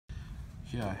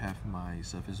Here I have my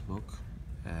Surface Book,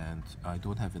 and I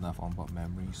don't have enough onboard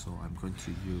memory, so I'm going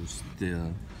to use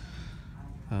the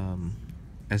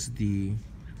SD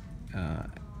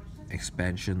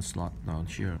expansion slot down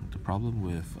here. The problem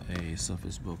with a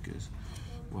Surface Book is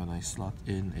when I slot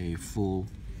in a full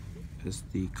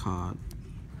SD card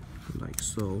like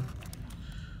so,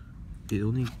 it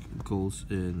only goes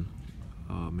in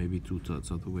maybe 2/3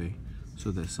 of the way,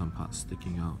 so there's some parts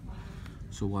sticking out.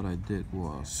 So what I did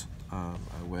was I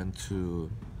went to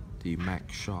the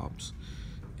Mac shops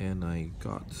and I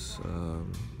got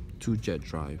 2 jet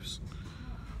drives.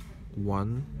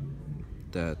 One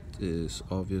that is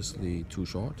obviously too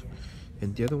short,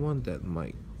 and the other one that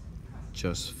might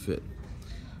just fit.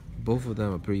 Both of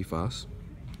them are pretty fast,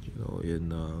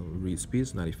 in read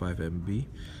speeds 95 MB,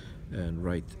 and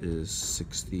write is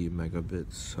 60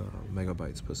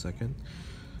 megabytes per second.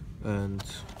 And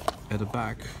at the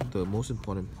back, the most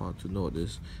important part to note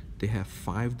is they have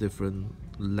 5 different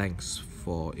lengths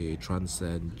for a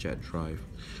Transcend JetDrive.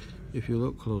 If you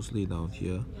look closely down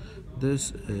here,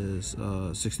 this is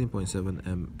 16.7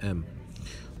 mm,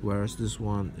 whereas this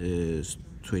one is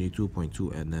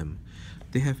 22.2 nm.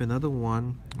 They have another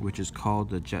one which is called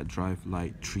the JetDrive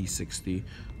Lite 360,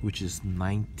 which is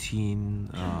 19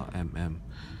 mm,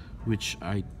 which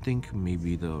I think may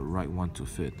be the right one to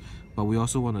fit. But we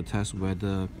also want to test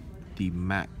whether the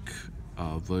Mac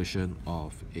version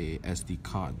of a SD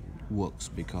card works,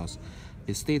 because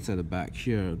it states at the back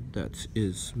here that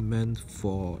is meant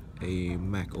for a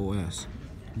Mac OS.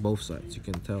 Both sides, you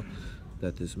can tell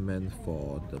that is meant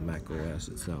for the Mac OS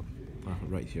itself,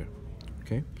 right here.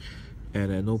 Okay,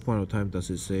 and at no point of time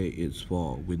does it say it's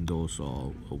for Windows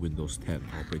or Windows 10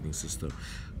 operating system,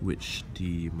 which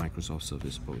the Microsoft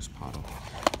Surface Book is part of.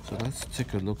 So let's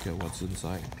take a look at what's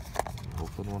inside.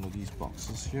 Open one of these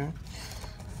boxes here.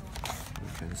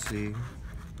 You can see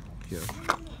here,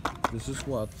 this is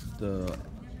what the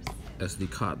SD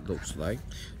card looks like,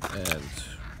 and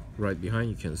right behind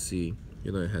you can see,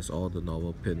 it has all the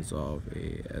normal pins of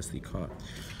a SD card.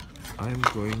 I'm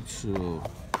going to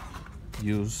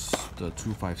use the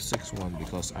 256 one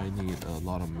because I need a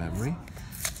lot of memory,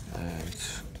 and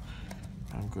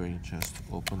I'm going to just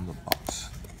open the box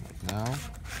right now.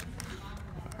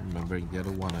 Remembering the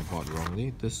other one I bought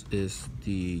wrongly. This is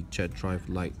the JetDrive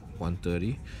Lite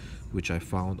 130, which I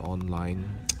found online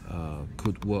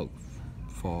could work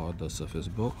for the Surface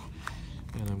Book,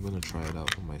 and I'm going to try it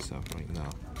out for myself right now.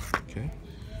 Okay,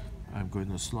 I'm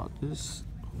going to slot this.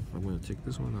 I'm going to take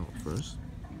this one out first.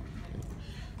 Okay.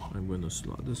 I'm going to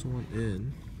slot this one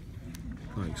in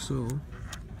like so,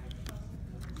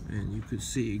 and you could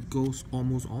see it goes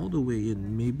almost all the way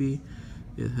in. Maybe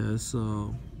it has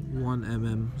 1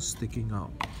 mm sticking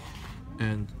out,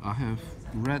 and I have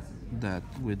read that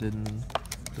within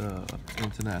the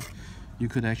internet you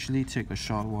could actually take a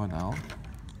short one out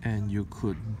and you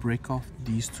could break off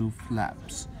these 2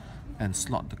 flaps and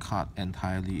slot the card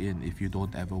entirely in if you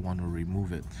don't ever want to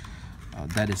remove it.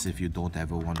 That is if you don't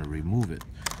ever want to remove it,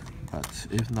 but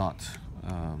if not,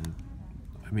 I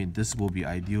mean, this will be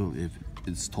ideal if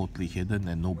it's totally hidden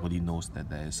and nobody knows that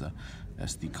there is a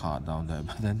SD card down there,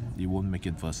 but then you won't make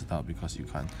it versatile because you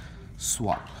can't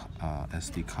swap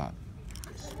SD card.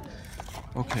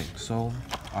 Okay, so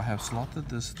I have slotted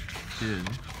this in,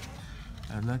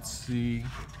 and let's see.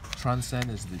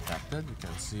 Transcend is detected. You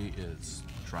can see it's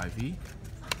drivey,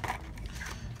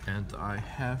 and I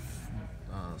have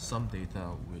some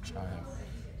data which I have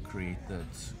created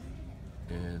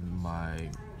in my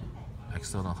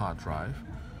external hard drive.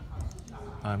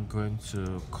 I'm going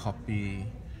to copy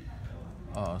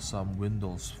some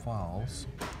Windows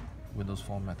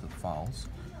formatted files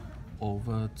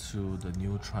over to the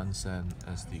new Transcend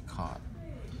SD card.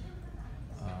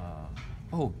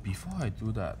 Oh, before I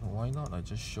do that, why not I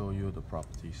just show you the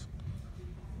properties?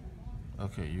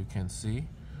 Okay, you can see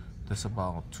there's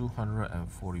about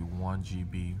 241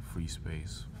 GB free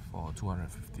space for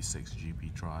 256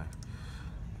 GB drive.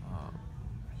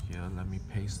 Here, let me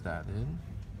paste that in.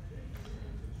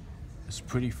 It's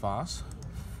pretty fast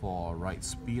for write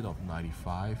speed of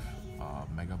 95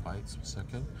 megabytes per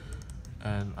second.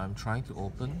 And I'm trying to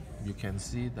open. You can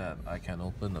see that I can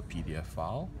open a PDF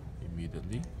file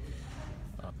immediately.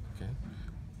 Okay,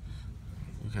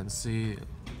 you can see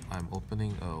I'm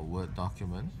opening a Word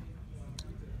document,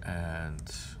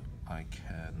 and I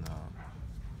can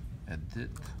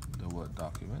edit the Word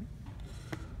document.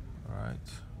 Alright,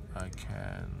 I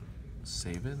can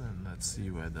save it, and let's see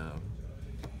whether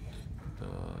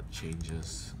the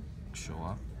changes show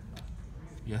up.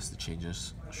 Yes, the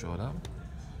changes showed up.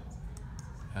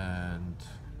 And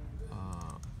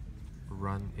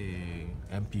run a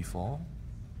MP4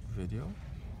 video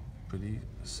pretty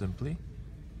simply,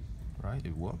 right?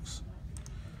 It works.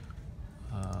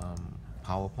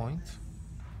 PowerPoint,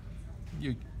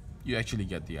 you actually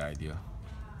get the idea.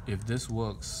 If this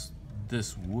works,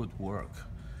 this would work,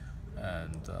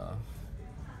 and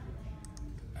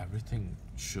everything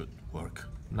should work.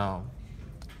 Now,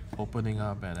 opening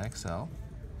up an Excel.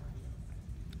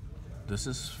 This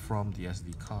is from the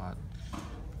SD card,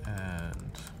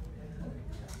 and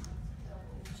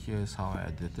here's how I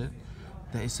edit it.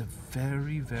 There is a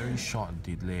very short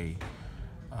delay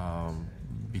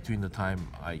between the time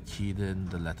I keyed in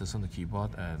the letters on the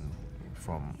keyboard and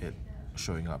from it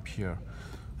showing up here.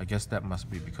 I guess that must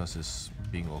be because it's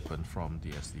being opened from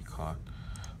the SD card.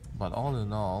 But all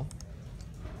in all,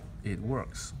 it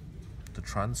works. The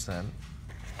Transcend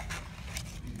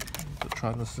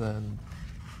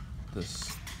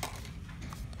this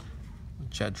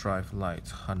JetDrive Lite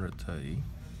 130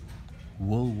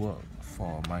 will work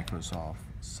for Microsoft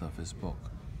Surface Book.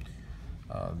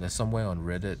 There's somewhere on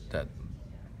Reddit that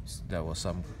there were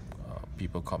some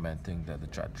people commenting that the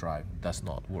JetDrive does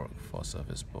not work for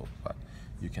Surface Book, but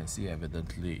you can see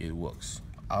evidently it works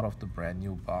out of the brand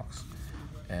new box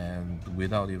and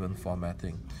without even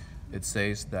formatting. It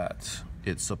says that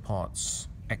it supports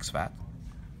exFAT,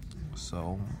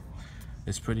 so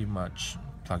it's pretty much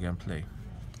plug and play,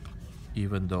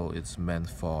 even though it's meant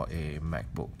for a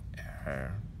MacBook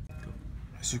Air.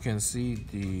 As you can see,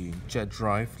 the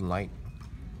JetDrive Lite,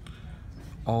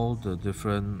 all the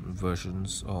different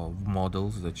versions or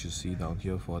models that you see down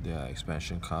here for their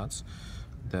expansion cards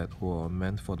that were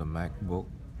meant for the MacBook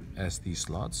SD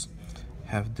slots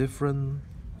have different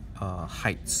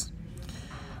heights.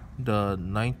 The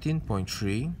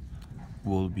 19.3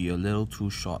 will be a little too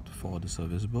short for the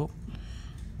Surface Book.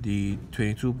 The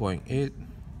 22.8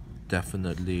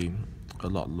 definitely a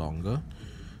lot longer.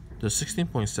 The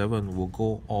 16.7 will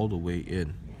go all the way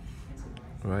in,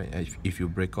 right? If you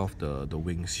break off the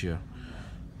wings here.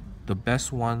 The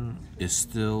best one is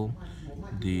still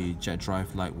the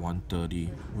JetDrive Lite 130,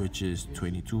 which is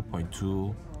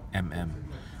 22.2 mm,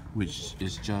 which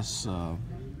is just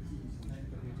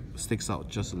sticks out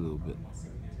just a little bit.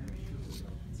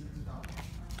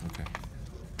 Okay.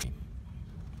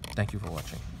 Thank you for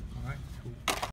watching.